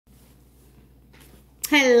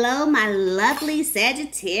Hello, my lovely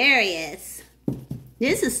Sagittarius.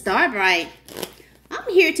 This is Starbright.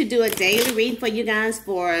 I'm here to do a daily reading for you guys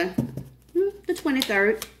for the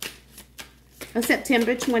 23rd of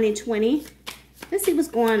September 2020. Let's see what's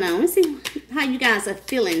going on. Let's see how you guys are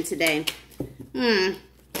feeling today. It's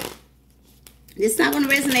not going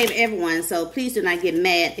to resonate with everyone, so please do not get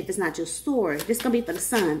mad if it's not your story. This is going to be for the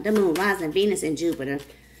sun, the moon, rising, Venus, and Jupiter.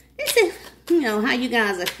 Let's see, how you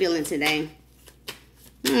guys are feeling today.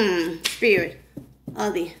 Spirit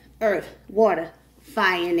of the earth, water,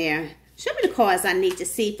 fire, and air. Show me the cards I need to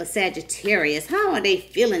see for Sagittarius. How are they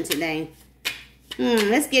feeling today?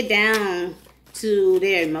 Let's get down to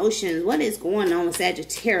their emotions. What is going on with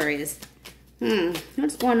Sagittarius?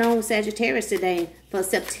 What's going on with Sagittarius today for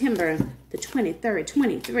September the 23rd,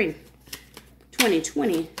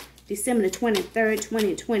 2020, December the 23rd,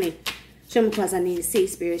 2020. Show me cards I need to see,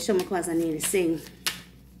 Spirit. Show me cards I need to see.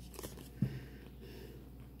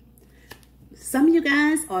 Some of you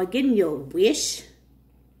guys are getting your wish.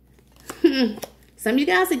 Some of you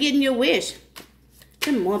guys are getting your wish.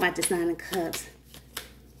 Tell me more about this Nine of Cups.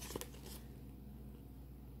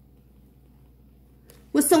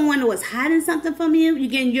 With someone that was hiding something from you, you're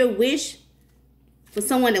getting your wish. For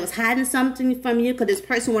someone that was hiding something from you, because this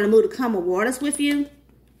person want to move to calmer waters with you.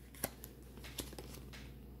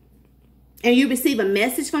 And you receive a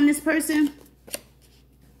message from this person.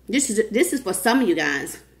 This is for some of you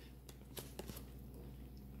guys.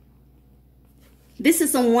 This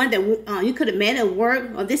is someone that you could have met at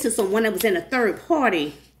work, or this is someone that was in a third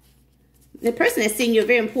party. The person that's sending you a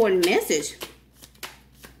very important message.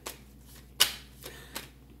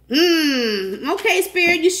 Okay,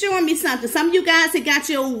 Spirit, you're showing me something. Some of you guys that got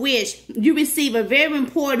your wish, you receive a very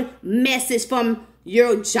important message from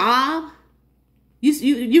your job.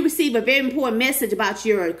 You receive a very important message about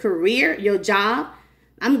your career, your job.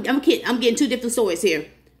 I'm getting two different stories here.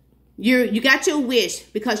 You got your wish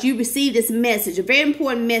because you received this message, a very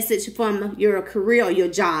important message from your career or your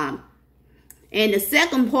job. And the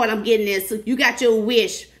second part I'm getting is you got your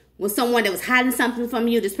wish with someone that was hiding something from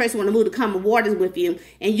you. This person want to move to calmer waters with you.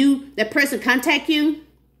 And that person contact you.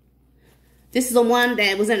 This is the one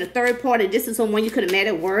that was in a third party. This is someone you could have met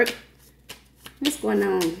at work. What's going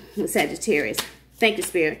on with Sagittarius? Thank you,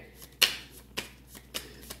 Spirit.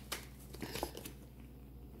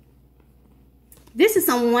 This is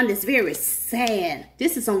someone that's very sad.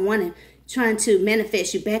 This is someone trying to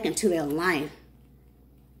manifest you back into their life.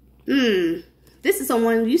 This is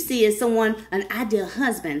someone you see as an ideal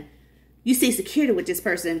husband. You see security with this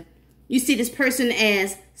person. You see this person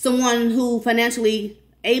as someone who financially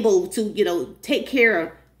able to, take care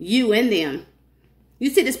of you and them. You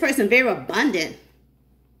see this person very abundant.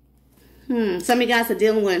 Some of you guys are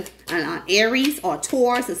dealing with Aries or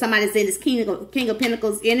Taurus, or somebody's in this King of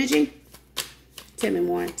Pentacles energy. Tell me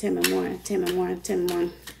more, tell me more, tell me more, tell me more.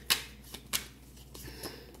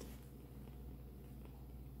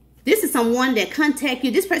 This is someone that contact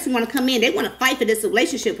you. This person want to come in. They want to fight for this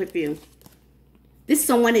relationship with you. This is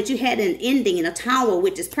someone that you had an ending in a tower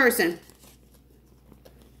with this person.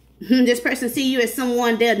 This person see you as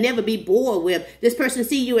someone they'll never be bored with. This person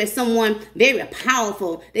see you as someone very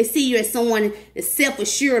powerful. They see you as someone that's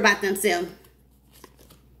self-assured about themselves.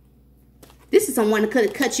 This is someone that could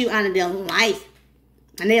have cut you out of their life.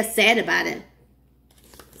 And they're sad about it.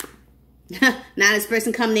 Now this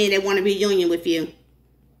person coming in, they want a reunion with you.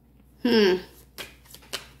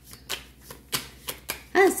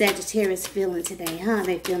 How's Sagittarius feeling today? How are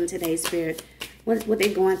they feeling today, Spirit? What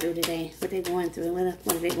they going through today? What they going through? What are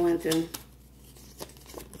they going through?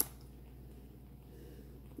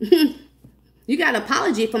 You got an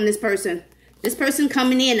apology from this person. This person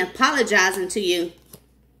coming in apologizing to you.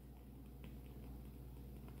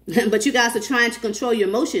 But you guys are trying to control your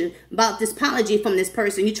emotions about this apology from this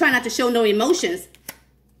person. You try not to show no emotions.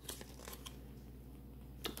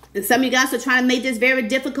 And some of you guys are trying to make this very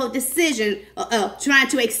difficult decision.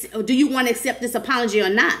 Do you want to accept this apology or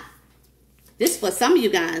not? This is for some of you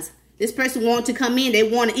guys. This person wants to come in. They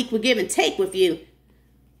want an equal give and take with you.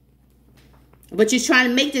 But you're trying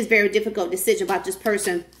to make this very difficult decision about this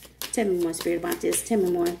person. Tell me more, Spirit, about this. Tell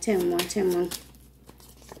me more, tell me more, tell me more.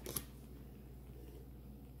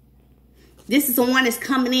 This is someone that's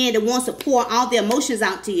coming in that wants to pour all their emotions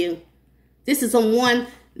out to you. This is someone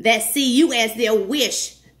that see you as their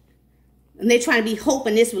wish. And they're trying to be hope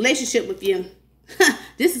in this relationship with you.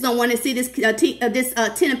 This is someone that see this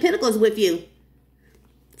Ten of Pentacles with you.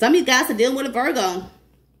 Some of you guys are dealing with a Virgo.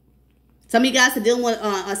 Some of you guys are dealing with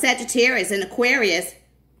a Sagittarius and Aquarius.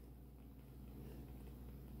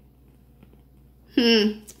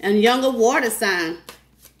 And younger water sign.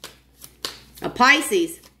 A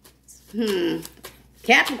Pisces.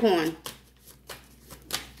 Capricorn.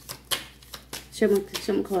 Show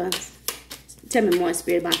me cards. Tell me more,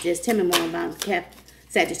 Spirit, about this. Tell me more about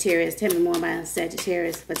Sagittarius. Tell me more about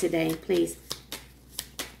Sagittarius for today, please.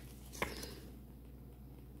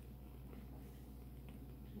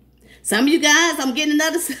 Some of you guys, I'm getting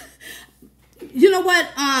another... You know what,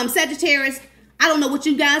 Sagittarius? I don't know what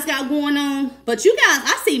you guys got going on, but you guys,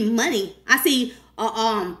 I see money. I see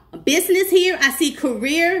a business here. I see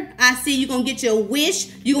career. I see you're going to get your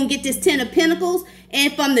wish. You're going to get this 10 of Pentacles.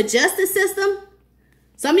 And from the justice system,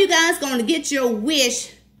 some of you guys going to get your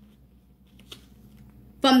wish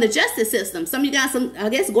from the justice system. Some of you guys, I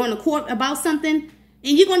guess, going to court about something,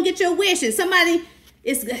 and you're going to get your wish. And somebody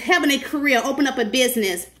is having a career, open up a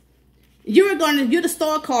business. You're the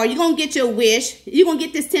star card. You're going to get your wish. You're going to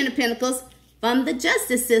get this 10 of Pentacles from the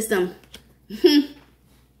justice system.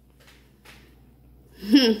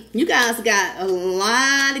 You guys got a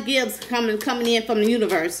lot of gifts coming in from the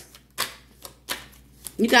universe.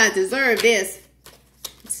 You guys deserve this.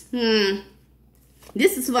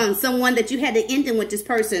 This is from someone that you had to end in with this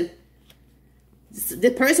person.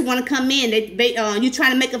 The person want to come in. You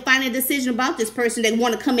trying to make a final decision about this person. They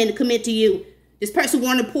want to come in and commit to you. This person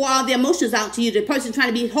want to pour all their emotions out to you. The person trying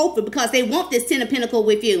to be hopeful because they want this 10 of Pentacles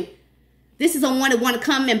with you. This is someone that want to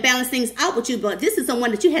come and balance things out with you, but this is someone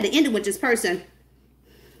that you had to end it with this person.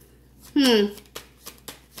 Y'all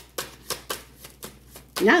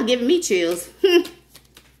giving me chills.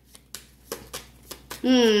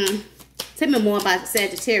 Tell me more about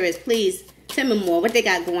Sagittarius, please. Tell me more. What they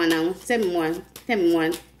got going on? Tell me more. Tell me more.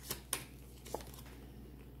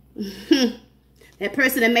 That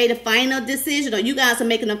person that made a final decision, or you guys are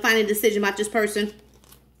making a final decision about this person.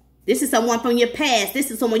 This is someone from your past.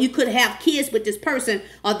 This is someone you could have kids with this person,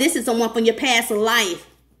 or this is someone from your past life.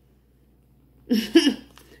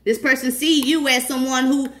 This person see you as someone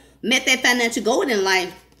who met that financial goal in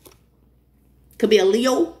life. Could be a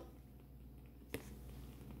Leo.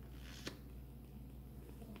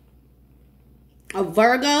 A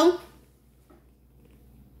Virgo.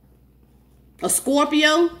 A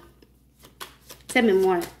Scorpio. Tell me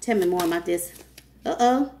more. Tell me more about this.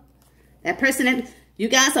 Uh-oh. That person that you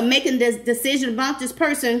guys are making this decision about this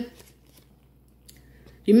person.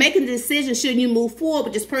 You're making the decision, should you move forward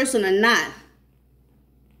with this person or not?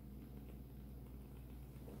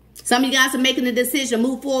 Some of you guys are making the decision to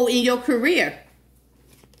move forward in your career.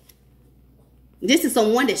 This is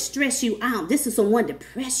someone that stressed you out. This is someone that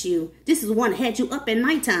depressed you. This is the one that had you up at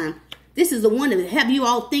nighttime. This is the one that have you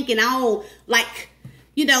all thinking all like,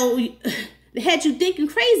 you know, had you thinking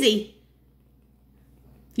crazy.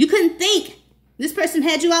 You couldn't think. This person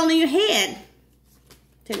had you all in your head.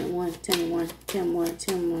 Tell me one, tell me one, tell me one,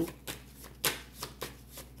 tell me one.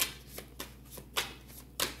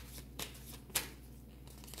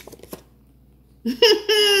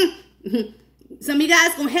 Some of you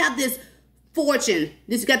guys gonna have this fortune.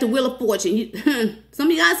 This got the wheel of fortune. Some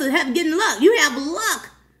of you guys are getting luck. You have luck.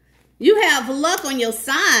 You have luck on your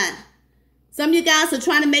side. Some of you guys are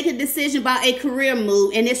trying to make a decision about a career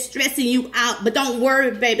move, and it's stressing you out. But don't worry,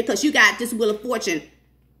 baby, because you got this wheel of fortune.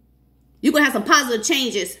 You're gonna have some positive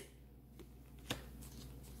changes.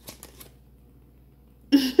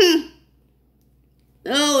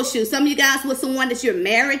 Oh, shoot. Some of you guys with someone that you're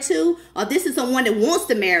married to, or this is someone that wants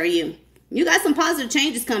to marry you. You got some positive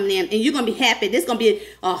changes coming in, and you're going to be happy. This is going to be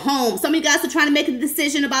a home. Some of you guys are trying to make a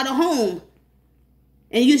decision about a home,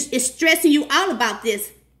 and it's stressing you out about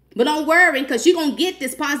this. But don't worry, because you're going to get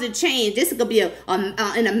this positive change. This is going to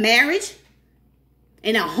be in a marriage,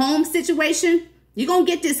 in a home situation. You're going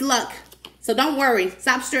to get this luck. So don't worry.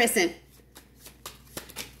 Stop stressing.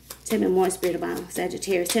 Tell me more, Spirit, about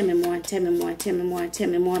Sagittarius. Tell me more, tell me more, tell me more, tell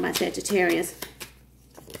me more about Sagittarius.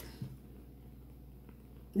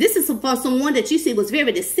 This is for someone that you see was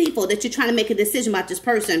very deceitful, that you're trying to make a decision about this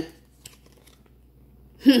person.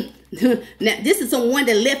 Now, this is someone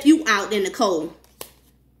that left you out in the cold.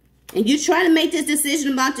 And you're trying to make this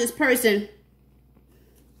decision about this person.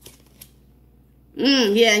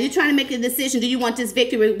 Yeah, you're trying to make a decision. Do you want this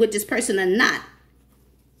victory with this person or not?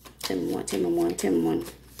 Tell me more, tell me more, tell me more.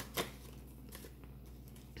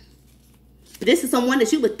 But this is someone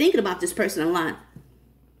that you were thinking about this person a lot.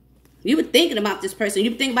 You were thinking about this person.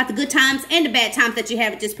 You were thinking about the good times and the bad times that you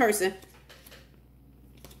have with this person.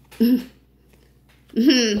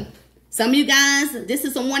 Some of you guys, this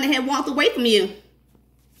is someone that had walked away from you.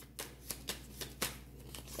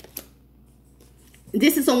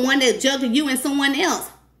 This is someone that juggled you and someone else.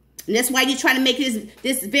 And that's why you're trying to make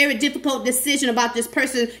this very difficult decision about this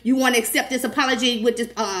person. You want to accept this apology with this.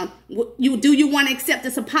 Do you want to accept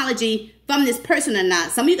this apology from this person or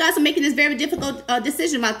not? Some of you guys are making this very difficult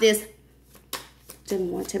decision about this. Tell me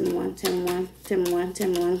one, tell me one, tell me one, tell me one, tell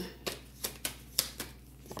me one.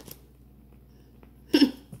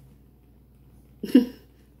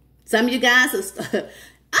 Some of you guys are,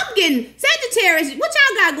 I'm getting Sagittarius. What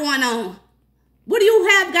y'all got going on? What do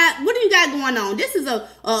you got going on? This is a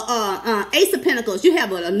Ace of Pentacles. You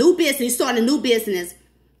have a new business. You start a new business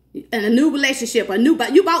and a new relationship.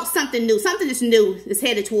 You bought something new. Something that's new is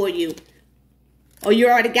headed toward you. Or you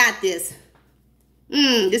already got this.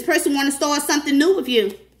 This person want to start something new with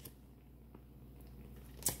you.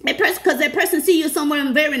 Because that person see you somewhere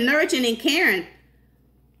very nurturing and caring.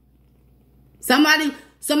 Somebody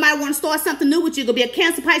want to start something new with you. It could be a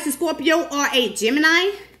Cancer, Pisces, Scorpio, or a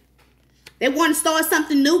Gemini. They want to start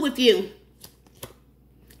something new with you.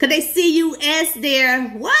 Because they see you as their,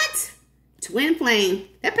 what? Twin flame.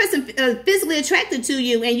 That person is physically attracted to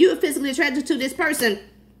you, and you are physically attracted to this person.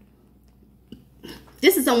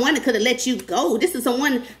 This is someone that could have let you go. This is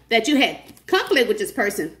someone that you had conflict with this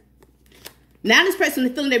person. Now this person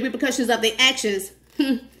is feeling the repercussions of their actions.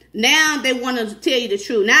 Now they want to tell you the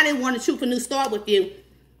truth. Now they want a truth, a new start with you.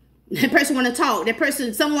 That person want to talk. That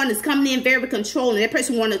person, someone is coming in very controlling. That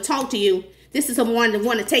person want to talk to you. This is someone that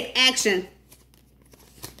want to take action.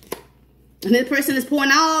 And this person is pouring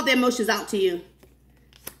all their emotions out to you.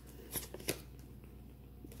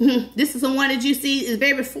 This is someone that you see is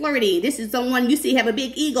very flirty. This is someone you see have a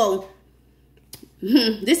big ego.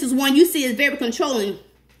 This is one you see is very controlling.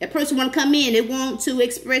 That person want to come in. They want to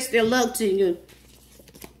express their love to you.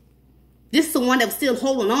 This is someone that's still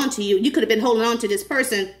holding on to you. You could have been holding on to this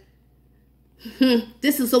person.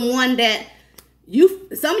 This is someone that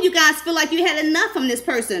some of you guys feel like you had enough from this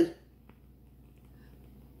person.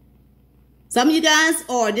 Some of you guys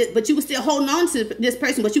are, but you were still holding on to this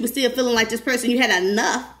person, but you were still feeling like this person, you had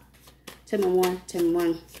enough. Tell me one, tell me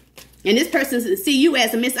one. And this person see you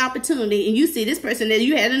as a missed opportunity, and you see this person that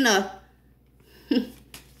you had enough.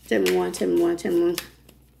 Tell me one, tell me one, tell me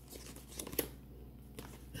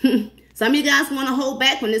one. Some of you guys want to hold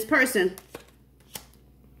back from this person.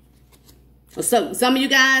 Or some of you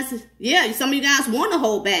guys, yeah, some of you guys want to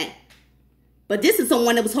hold back. But this is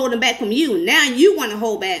someone that was holding back from you. Now you want to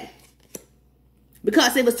hold back.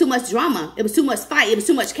 Because it was too much drama. It was too much fight. It was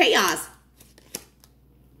too much chaos.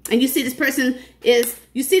 And you see this person as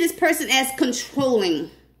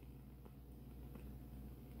controlling.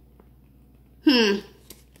 You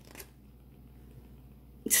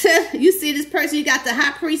see this person, you got the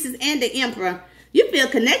High Priestess and the Emperor. You feel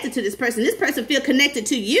connected to this person. This person feel connected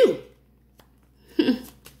to you.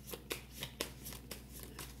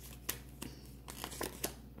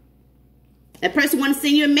 That person want to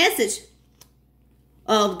send you a message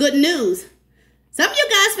of good news. Some of you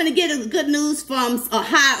guys finna get good news from a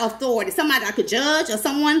high authority, somebody like a judge or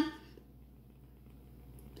someone,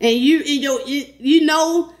 and you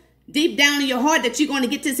know deep down in your heart that you're going to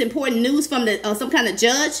get this important news from some kind of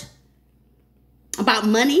judge about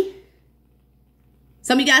money.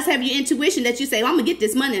 Some of you guys have your intuition that you say, well, I'm gonna get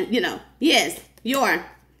this money. You know, yes, you are.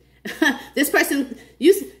 This person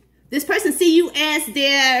see you as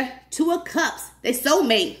their Two of Cups, they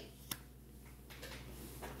soulmate.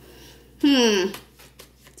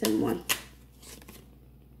 Tell me one.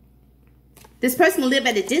 This person will live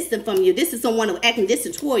at a distance from you. This is someone who acting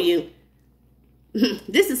distant toward you.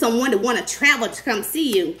 This is someone that want to travel to come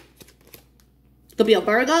see you. It could be a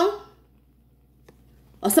Virgo.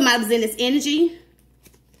 Or somebody was in this energy.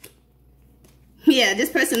 Yeah,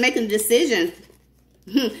 this person making a decision.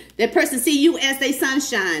 That person see you as their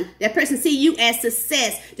sunshine. That person see you as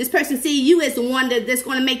success. This person see you as the one that's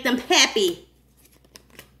going to make them happy.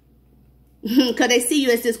 Because they see you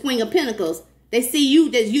as this Queen of Pentacles. They see you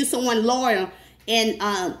that you someone loyal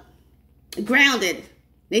and grounded.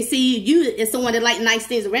 They see you as someone that like nice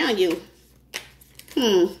things around you.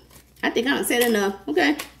 I think I done said enough.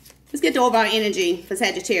 Okay. Let's get to overall energy for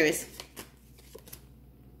Sagittarius.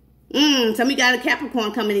 Some of you got a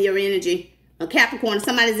Capricorn coming in your energy. A Capricorn,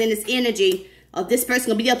 somebody's in this energy of this person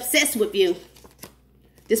going to be obsessed with you.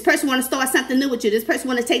 This person want to start something new with you. This person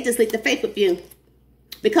want to take this leap of faith with you.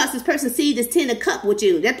 Because this person see this 10 of Cups with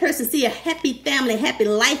you. That person see a happy family, happy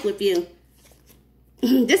life with you.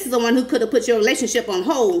 This is the one who could have put your relationship on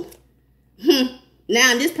hold.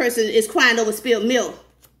 Now this person is crying over spilled milk.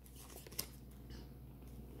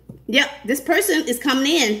 Yep, this person is coming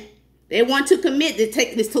in. They want to commit.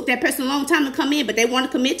 This took that person a long time to come in, but they want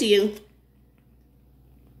to commit to you.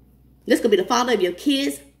 This could be the father of your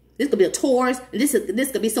kids. This could be a Taurus.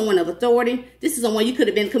 This could be someone of authority. This is someone you could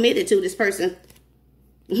have been committed to, this person.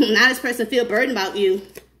 Now this person feel burdened about you.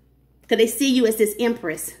 Because they see you as this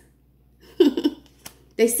Empress.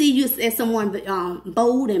 They see you as someone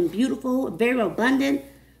bold and beautiful, very abundant.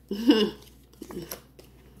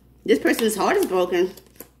 This person's heart is broken.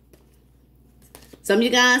 Some of you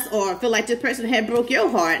guys feel like this person had broke your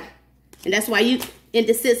heart. And that's why you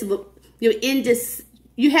indecisive.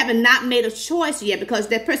 You haven't not made a choice yet because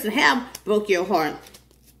that person have broke your heart.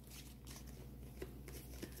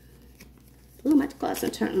 Ooh, my cards are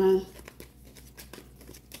turning on.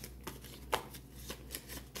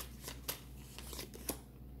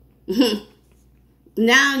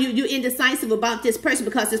 Now you're indecisive about this person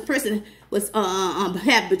because this person was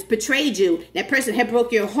have betrayed you. That person had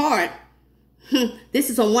broke your heart. This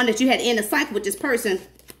is on one that you had in a cycle with this person.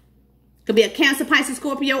 Could be a Cancer, Pisces,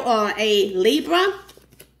 Scorpio, or a Libra.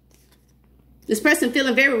 This person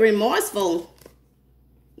feeling very remorseful.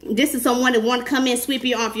 This is someone that want to come in, sweep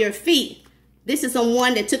you off your feet. This is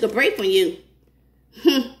someone that took a break from you.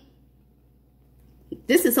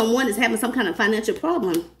 This is someone that's having some kind of financial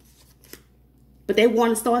problem. But they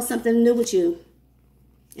want to start something new with you.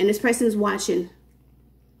 And this person is watching.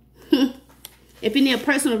 If you need a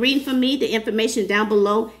personal reading from me, the information down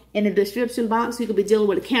below in the description box. You could be dealing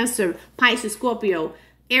with a Cancer, Pisces, Scorpio,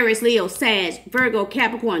 Aries, Leo, Sag, Virgo,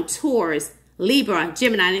 Capricorn, Taurus, Libra,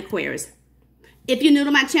 Gemini, and Aquarius. If you're new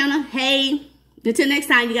to my channel, hey, until next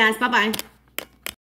time, you guys. Bye-bye.